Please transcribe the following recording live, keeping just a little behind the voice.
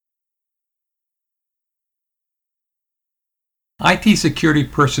IT security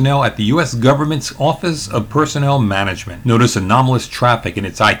personnel at the U.S. government's Office of Personnel Management noticed anomalous traffic in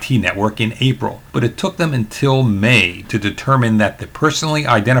its IT network in April, but it took them until May to determine that the personally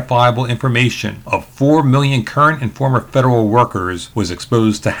identifiable information of 4 million current and former federal workers was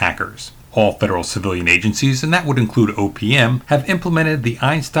exposed to hackers. All federal civilian agencies, and that would include OPM, have implemented the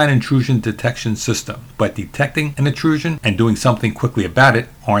Einstein Intrusion Detection System, but detecting an intrusion and doing something quickly about it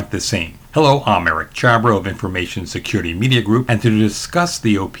aren't the same. Hello, I'm Eric Chabrow of Information Security Media Group, and to discuss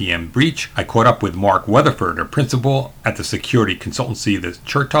the OPM breach, I caught up with Mark Weatherford, a principal at the security consultancy, the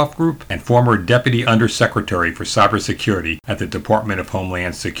Chertoff Group, and former Deputy Undersecretary for Cybersecurity at the Department of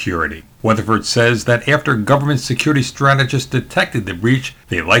Homeland Security. Weatherford says that after government security strategists detected the breach,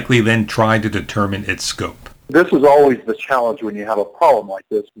 they likely then tried to determine its scope. This is always the challenge when you have a problem like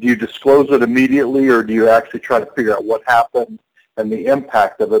this. Do you disclose it immediately, or do you actually try to figure out what happened and the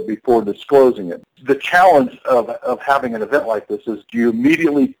impact of it before disclosing it? The challenge of having an event like this is, do you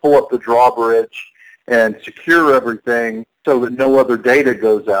immediately pull up the drawbridge and secure everything so that no other data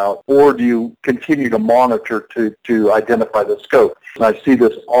goes out, or do you continue to monitor to identify the scope? And I see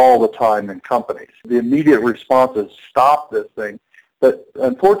this all the time in companies. The immediate response is stop this thing. But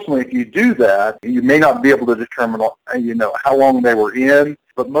unfortunately, if you do that, you may not be able to determine, how long they were in.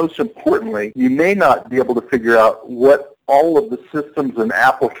 But most importantly, you may not be able to figure out what all of the systems and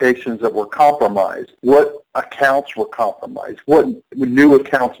applications that were compromised, what accounts were compromised, what new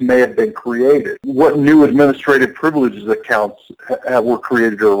accounts may have been created, what new administrative privileges accounts were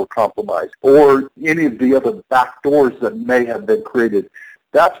created or were compromised, or any of the other backdoors that may have been created.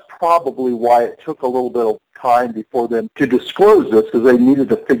 That's probably why it took a little bit of time before them to disclose this, because they needed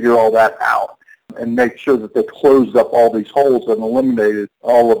to figure all that out and make sure that they closed up all these holes and eliminated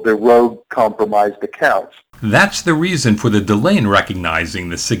all of their rogue compromised accounts. That's the reason for the delay in recognizing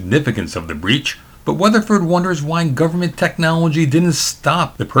the significance of the breach, but Weatherford wonders why government technology didn't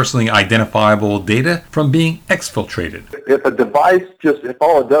stop the personally identifiable data from being exfiltrated. If a device if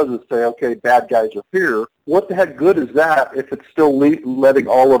all it does is say, okay, bad guys are here, what the heck good is that if it's still letting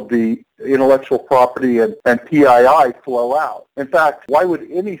all of the intellectual property and PII flow out? In fact, why would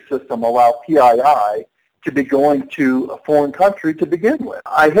any system allow PII to be going to a foreign country to begin with?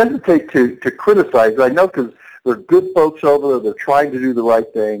 I hesitate to criticize. I know, because they're good folks over there. They're trying to do the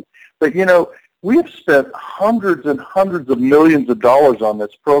right thing. But, we have spent hundreds and hundreds of millions of dollars on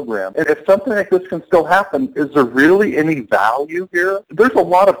this program. And if something like this can still happen, is there really any value here? There's a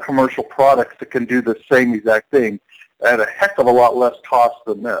lot of commercial products that can do the same exact thing at a heck of a lot less cost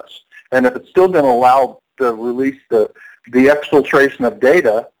than this. And if it's still going to allow to release the exfiltration of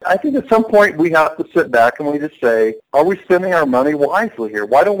data, I think at some point we have to sit back and we just say, are we spending our money wisely here?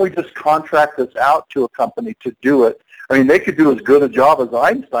 Why don't we just contract this out to a company to do it? I mean, they could do as good a job as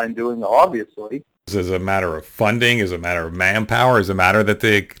Einstein doing, obviously. Is it a matter of funding? Is it a matter of manpower? Is it a matter that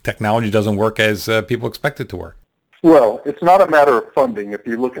the technology doesn't work as people expect it to work? Well, it's not a matter of funding. If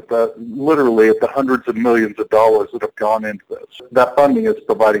you look at literally at the hundreds of millions of dollars that have gone into this, that funding is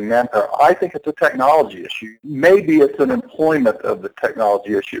providing manpower. I think it's a technology issue. Maybe it's an employment of the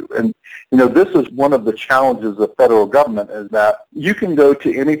technology issue. And, this is one of the challenges of federal government, is that you can go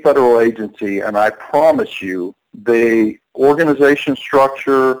to any federal agency, and I promise you, the organization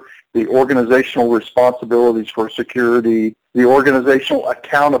structure, the organizational responsibilities for security, the organizational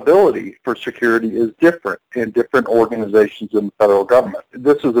accountability for security is different in different organizations in the federal government.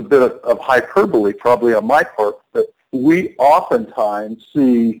 This is a bit of hyperbole probably on my part, but we oftentimes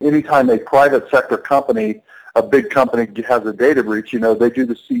see anytime a private sector company, a big company has a data breach, they do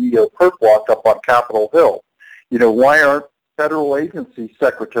the CEO perk walk up on Capitol Hill. Why aren't federal agency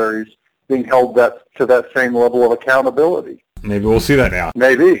secretaries being held to that same level of accountability? Maybe we'll see that now.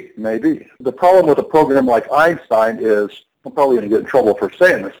 Maybe. The problem with a program like Einstein is, I'm probably going to get in trouble for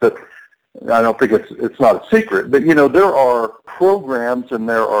saying this, but I don't think it's not a secret, but there are programs and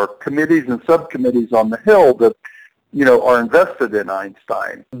there are committees and subcommittees on the Hill that are invested in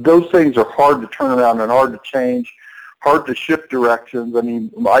Einstein. Those things are hard to turn around and hard to change, hard to shift directions. I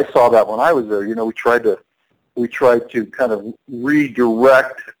mean, I saw that when I was there. We tried to kind of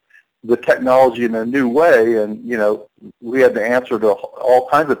redirect the technology in a new way, and we had to answer to all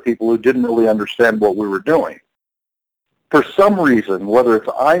kinds of people who didn't really understand what we were doing. For some reason, whether it's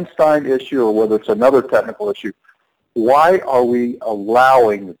an Einstein issue or whether it's another technical issue, why are we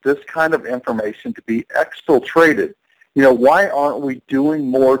allowing this kind of information to be exfiltrated? Why aren't we doing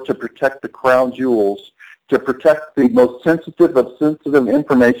more to protect the crown jewels, to protect the most sensitive of sensitive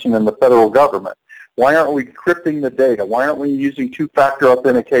information in the federal government? Why aren't we encrypting the data? Why aren't we using two-factor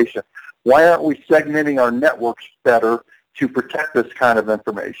authentication? Why aren't we segmenting our networks better to protect this kind of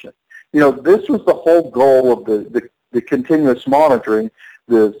information? This was the whole goal of the the continuous monitoring,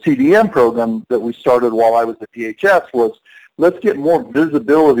 the CDM program that we started while I was at DHS was, let's get more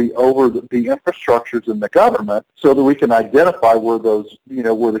visibility over the infrastructures in the government so that we can identify where those,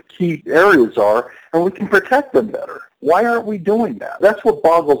 where the key areas are, and we can protect them better. Why aren't we doing that? That's what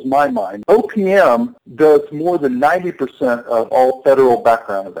boggles my mind. OPM does more than 90% of all federal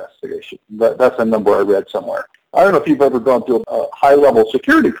background investigations. That's a number I read somewhere. I don't know if you've ever gone through a high-level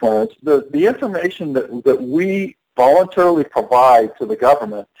security clearance. The information that we voluntarily provide to the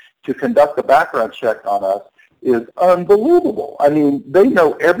government to conduct a background check on us is unbelievable. I mean, they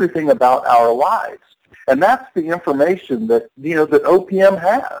know everything about our lives, and that's the information that that OPM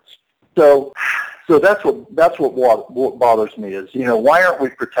has. So that's what bothers me is why aren't we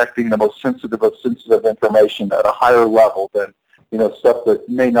protecting the most sensitive of sensitive information at a higher level than stuff that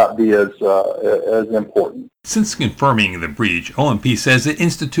may not be as important. Since confirming the breach, OMP says it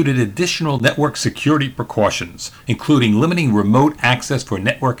instituted additional network security precautions, including limiting remote access for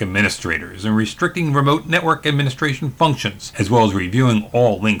network administrators and restricting remote network administration functions, as well as reviewing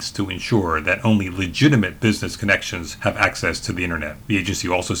all links to ensure that only legitimate business connections have access to the internet. The agency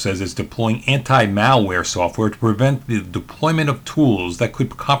also says it's deploying anti-malware software to prevent the deployment of tools that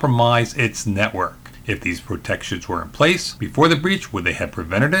could compromise its network. If these protections were in place before the breach, would they have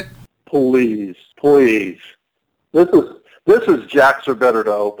prevented it? Please. This is jacks are better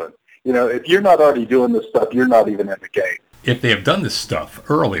to open. If you're not already doing this stuff, you're not even in the game. If they have done this stuff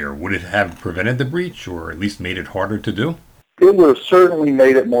earlier, would it have prevented the breach or at least made it harder to do? It would have certainly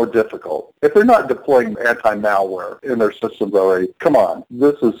made it more difficult. If they're not deploying anti-malware in their systems already, come on,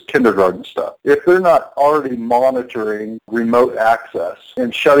 this is kindergarten stuff. If they're not already monitoring remote access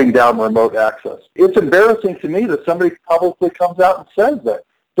and shutting down remote access, it's embarrassing to me that somebody publicly comes out and says that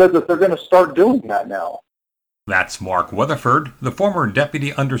they're going to start doing that now. That's Mark Weatherford, the former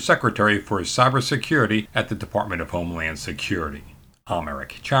Deputy Undersecretary for Cybersecurity at the Department of Homeland Security. I'm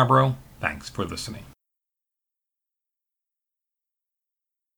Eric Chabrow. Thanks for listening.